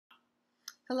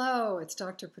Hello, it's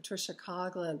Dr. Patricia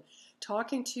Coughlin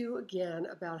talking to you again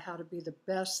about how to be the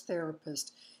best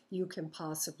therapist you can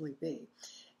possibly be.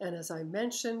 And as I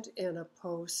mentioned in a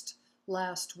post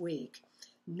last week,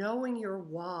 knowing your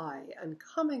why and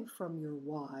coming from your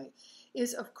why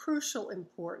is of crucial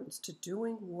importance to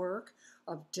doing work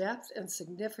of depth and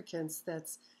significance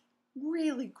that's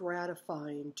really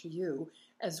gratifying to you,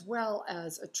 as well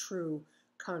as a true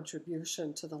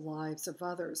contribution to the lives of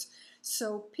others.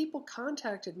 So people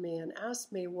contacted me and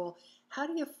asked me, well, how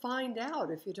do you find out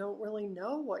if you don't really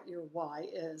know what your why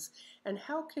is? And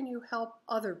how can you help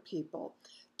other people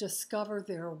discover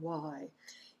their why?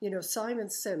 You know, Simon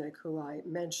Sinek, who I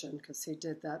mentioned because he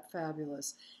did that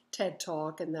fabulous TED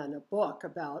Talk and then a book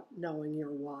about knowing your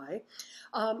why,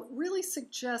 really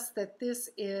suggests that this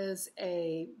is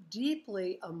a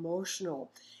deeply emotional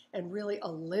and really a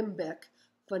limbic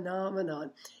phenomenon.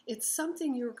 It's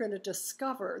something you're going to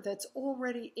discover that's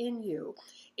already in you.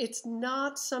 It's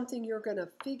not something you're going to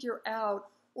figure out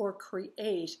or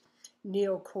create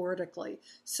neocortically.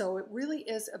 So it really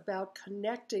is about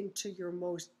connecting to your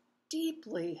most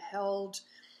deeply held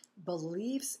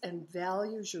beliefs and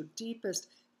values, your deepest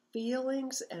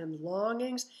feelings and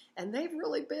longings, and they've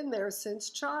really been there since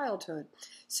childhood.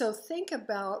 So think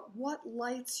about what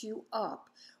lights you up.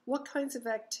 What kinds of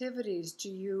activities do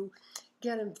you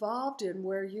get involved in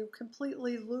where you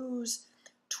completely lose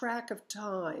track of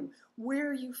time,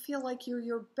 where you feel like you're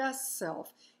your best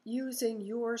self, using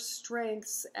your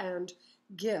strengths and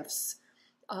gifts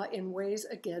in ways,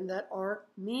 again, that are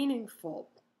meaningful.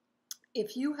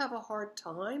 If you have a hard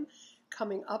time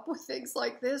coming up with things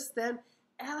like this, then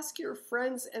ask your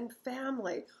friends and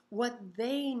family what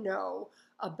they know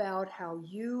about how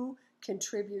you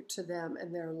contribute to them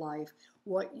and their life,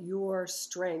 what your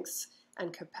strengths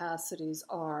and capacities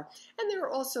are. And there are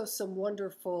also some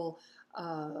wonderful,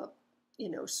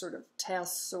 sort of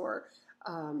tests or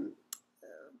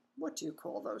what do you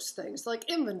call those things? Like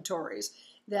inventories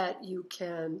that you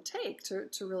can take to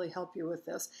really help you with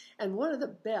this. And one of the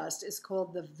best is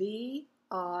called the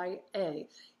VIA.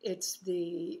 It's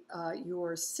the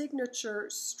your signature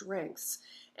strengths,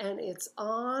 and it's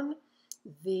on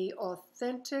the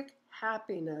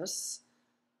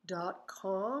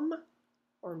authentichappiness.com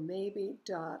or maybe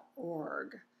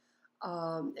 .org.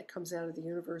 It comes out of the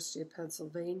University of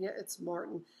Pennsylvania. It's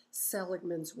Martin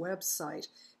Seligman's website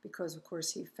because, of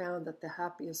course, he found that the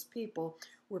happiest people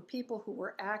were people who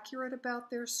were accurate about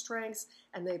their strengths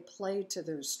and they played to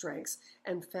their strengths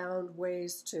and found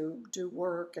ways to do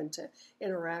work and to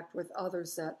interact with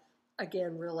others that,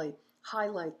 again, really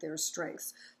highlight their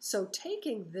strengths. So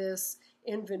taking this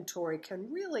inventory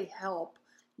can really help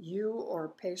you or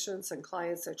patients and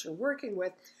clients that you're working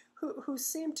with who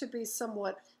seem to be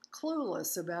somewhat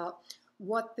clueless about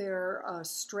what their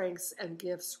strengths and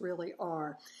gifts really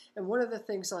are. And one of the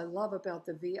things I love about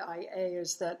the VIA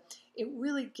is that it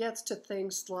really gets to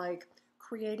things like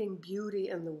creating beauty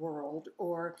in the world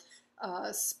or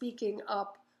speaking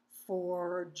up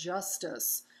for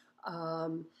justice.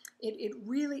 It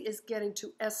really is getting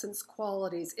to essence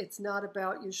qualities. It's not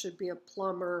about you should be a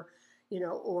plumber,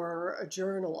 or a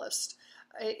journalist.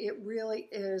 It really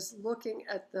is looking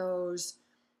at those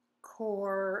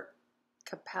core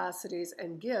capacities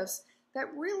and gifts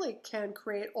that really can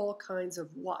create all kinds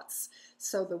of whats.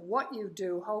 So the what you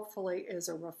do hopefully is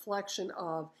a reflection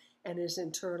of and is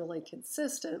internally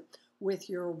consistent with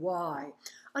your why.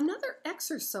 Another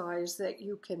exercise that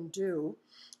you can do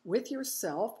with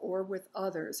yourself or with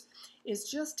others is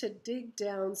just to dig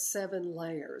down 7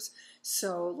 layers.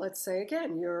 So let's say,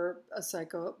 again, you're a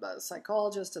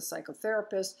psychologist, a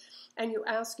psychotherapist, and you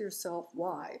ask yourself,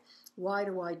 why? Why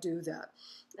do I do that?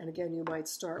 And again, you might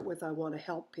start with, I want to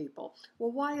help people.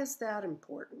 Well, why is that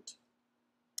important?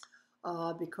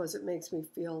 Because it makes me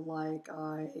feel like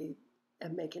I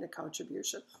am making a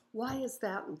contribution. Why is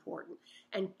that important?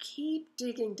 And keep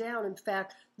digging down. In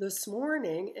fact, this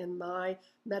morning in my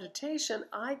meditation,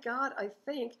 I got, I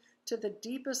think, to the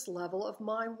deepest level of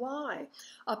my why.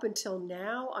 Up until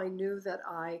now, I knew that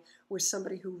I was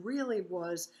somebody who really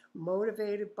was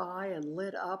motivated by and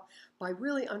lit up by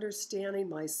really understanding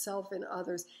myself and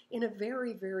others in a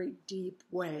very, very deep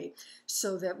way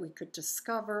so that we could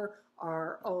discover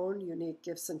our own unique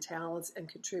gifts and talents and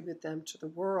contribute them to the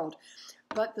world.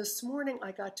 But this morning,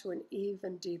 I got to an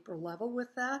even deeper level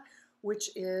with that, which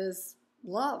is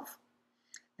love.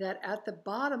 That at the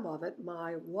bottom of it,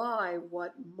 my why,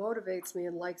 what motivates me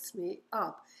and lights me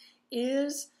up,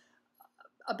 is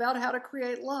about how to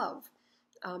create love,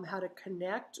 how to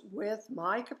connect with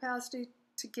my capacity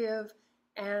to give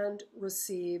and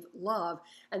receive love.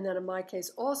 And then in my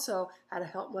case also, how to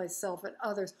help myself and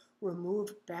others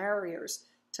remove barriers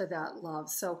to that love.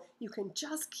 So you can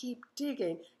just keep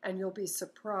digging and you'll be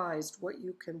surprised what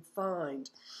you can find.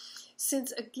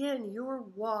 Since again, your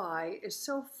why is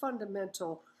so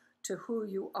fundamental to who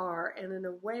you are, and in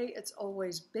a way it's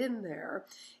always been there,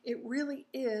 it really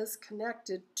is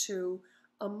connected to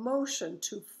emotion,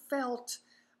 to felt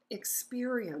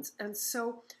experience. And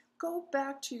so go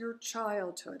back to your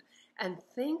childhood and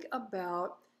think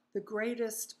about the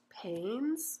greatest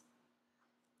pains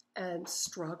and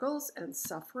struggles and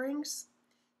sufferings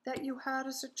that you had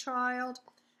as a child,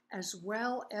 as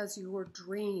well as your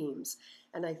dreams.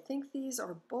 And I think these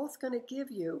are both going to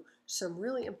give you some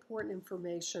really important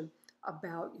information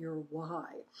about your why.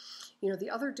 You know, the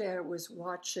other day I was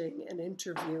watching an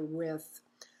interview with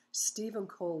Stephen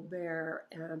Colbert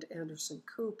and Anderson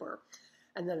Cooper,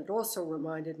 and then it also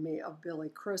reminded me of Billy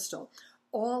Crystal.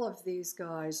 All of these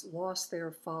guys lost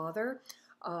their father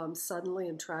suddenly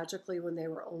and tragically when they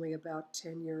were only about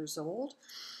 10 years old.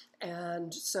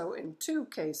 And so in two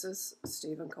cases,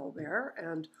 Stephen Colbert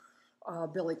and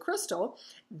Billy Crystal,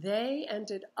 they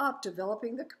ended up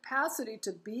developing the capacity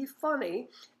to be funny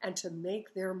and to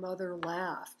make their mother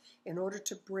laugh in order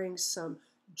to bring some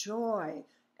joy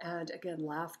and, again,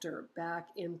 laughter back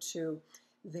into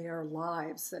their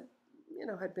lives that, you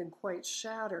know, had been quite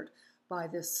shattered by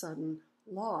this sudden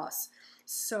loss.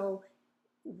 So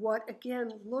what,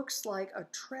 again, looks like a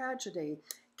tragedy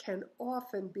can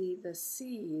often be the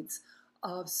seeds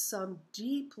of some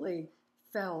deeply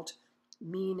felt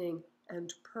meaning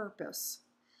and purpose.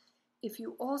 If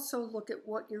you also look at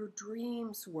what your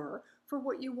dreams were for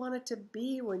what you wanted to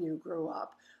be when you grew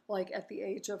up, like at the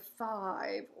age of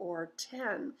 5 or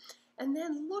 10, and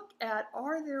then look at,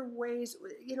 are there ways,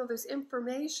 you know, there's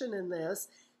information in this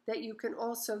that you can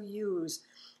also use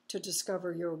to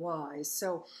discover your why.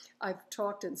 So I've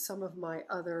talked in some of my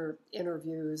other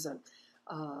interviews and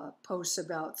posts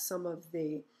about some of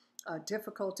the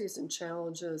difficulties and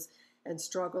challenges and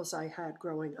struggles I had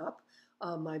growing up.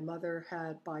 My mother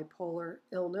had bipolar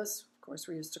illness. Of course,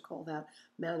 we used to call that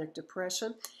manic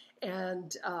depression.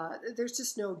 And there's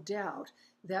just no doubt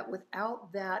that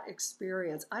without that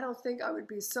experience, I don't think I would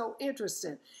be so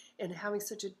interested in having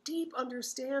such a deep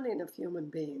understanding of human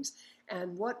beings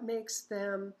and what makes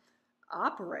them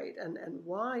operate and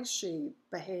why she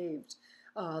behaved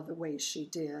the way she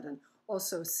did, and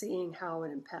also seeing how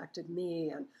it impacted me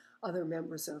and other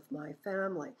members of my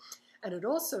family. And it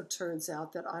also turns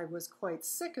out that I was quite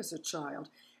sick as a child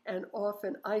and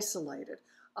often isolated,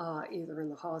 either in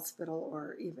the hospital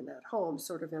or even at home,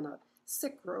 sort of in a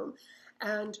sick room.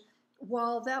 And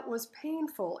while that was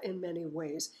painful in many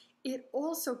ways, it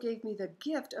also gave me the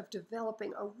gift of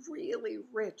developing a really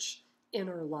rich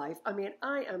inner life. I mean,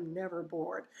 I am never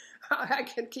bored. I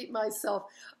can keep myself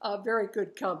very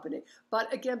good company.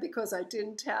 But again, because I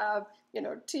didn't have, you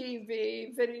know,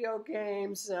 TV, video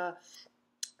games,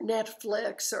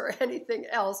 Netflix, or anything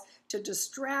else to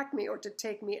distract me or to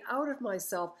take me out of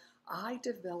myself, I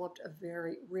developed a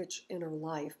very rich inner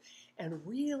life and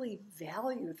really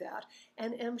value that,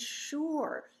 and am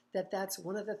sure that that's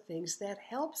one of the things that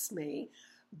helps me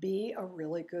be a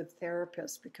really good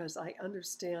therapist, because I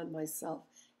understand myself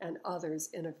and others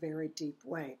in a very deep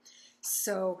way.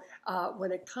 So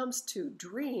when it comes to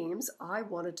dreams, I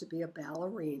wanted to be a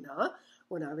ballerina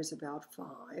when I was about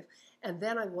 5, and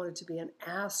then I wanted to be an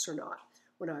astronaut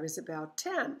when I was about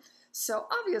 10. So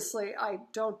obviously I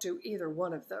don't do either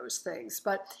one of those things,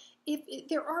 but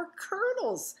there are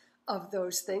kernels of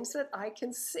those things that I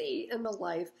can see in the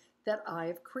life that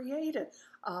I've created.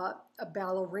 A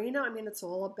ballerina, I mean, it's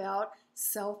all about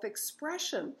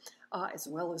self-expression, as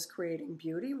well as creating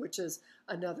beauty, which is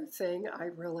another thing I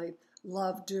really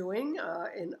love doing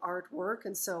in artwork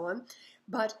and so on.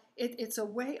 But it's a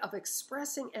way of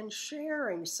expressing and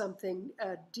sharing something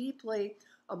deeply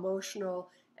emotional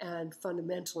and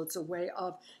fundamental. It's a way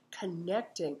of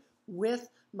connecting with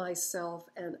myself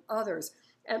and others.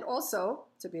 And also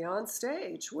to be on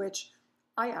stage, which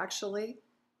I actually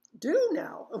do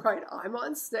now, right? I'm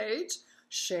on stage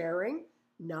sharing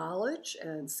knowledge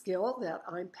and skill that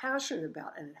I'm passionate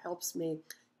about, and it helps me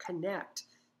connect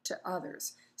to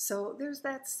others. So there's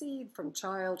that seed from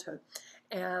childhood.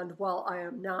 And while I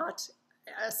am not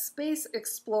a space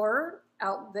explorer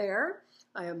out there,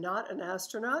 I am not an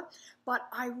astronaut, but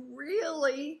I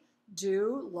really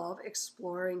do love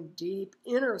exploring deep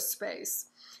inner space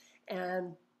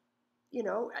and, you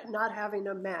know, not having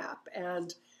a map,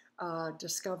 and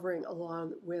discovering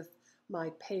along with my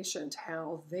patient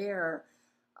how their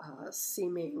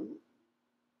seeming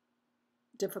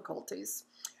difficulties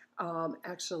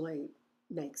actually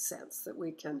make sense, that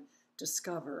we can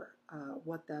discover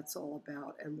what that's all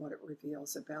about and what it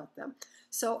reveals about them.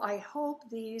 So I hope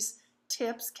these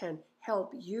tips can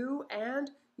help you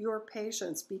and your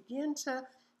patients begin to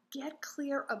get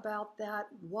clear about that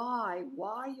why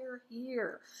you're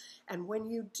here. And when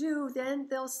you do, then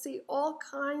they'll see all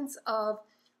kinds of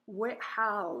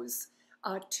hows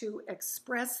to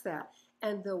express that.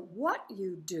 And the what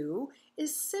you do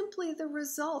is simply the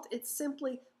result. It's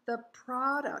simply the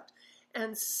product.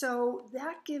 And so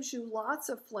that gives you lots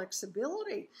of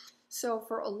flexibility. So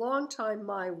for a long time,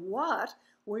 my what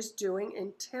was doing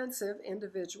intensive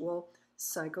individual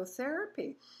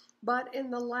psychotherapy. But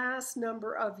in the last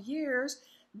number of years,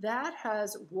 that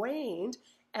has waned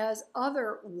as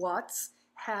other whats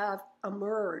have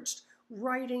emerged.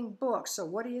 Writing books. So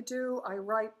what do? I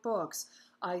write books.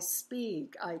 I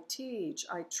speak, I teach,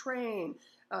 I train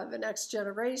the next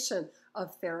generation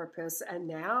of therapists. And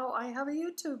now I have a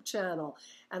YouTube channel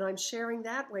and I'm sharing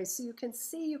that way. So you can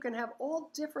see, you can have all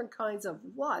different kinds of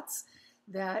whats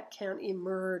that can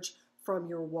emerge from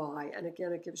your why. And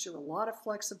again, it gives you a lot of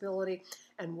flexibility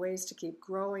and ways to keep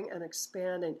growing and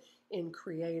expanding in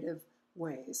creative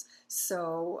ways.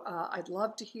 So I'd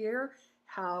love to hear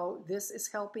how this is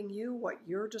helping you, what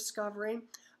you're discovering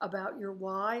about your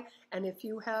why, and if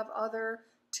you have other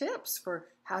tips for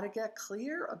how to get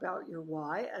clear about your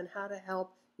why and how to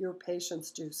help your patients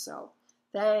do so.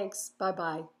 Thanks.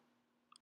 Bye-bye.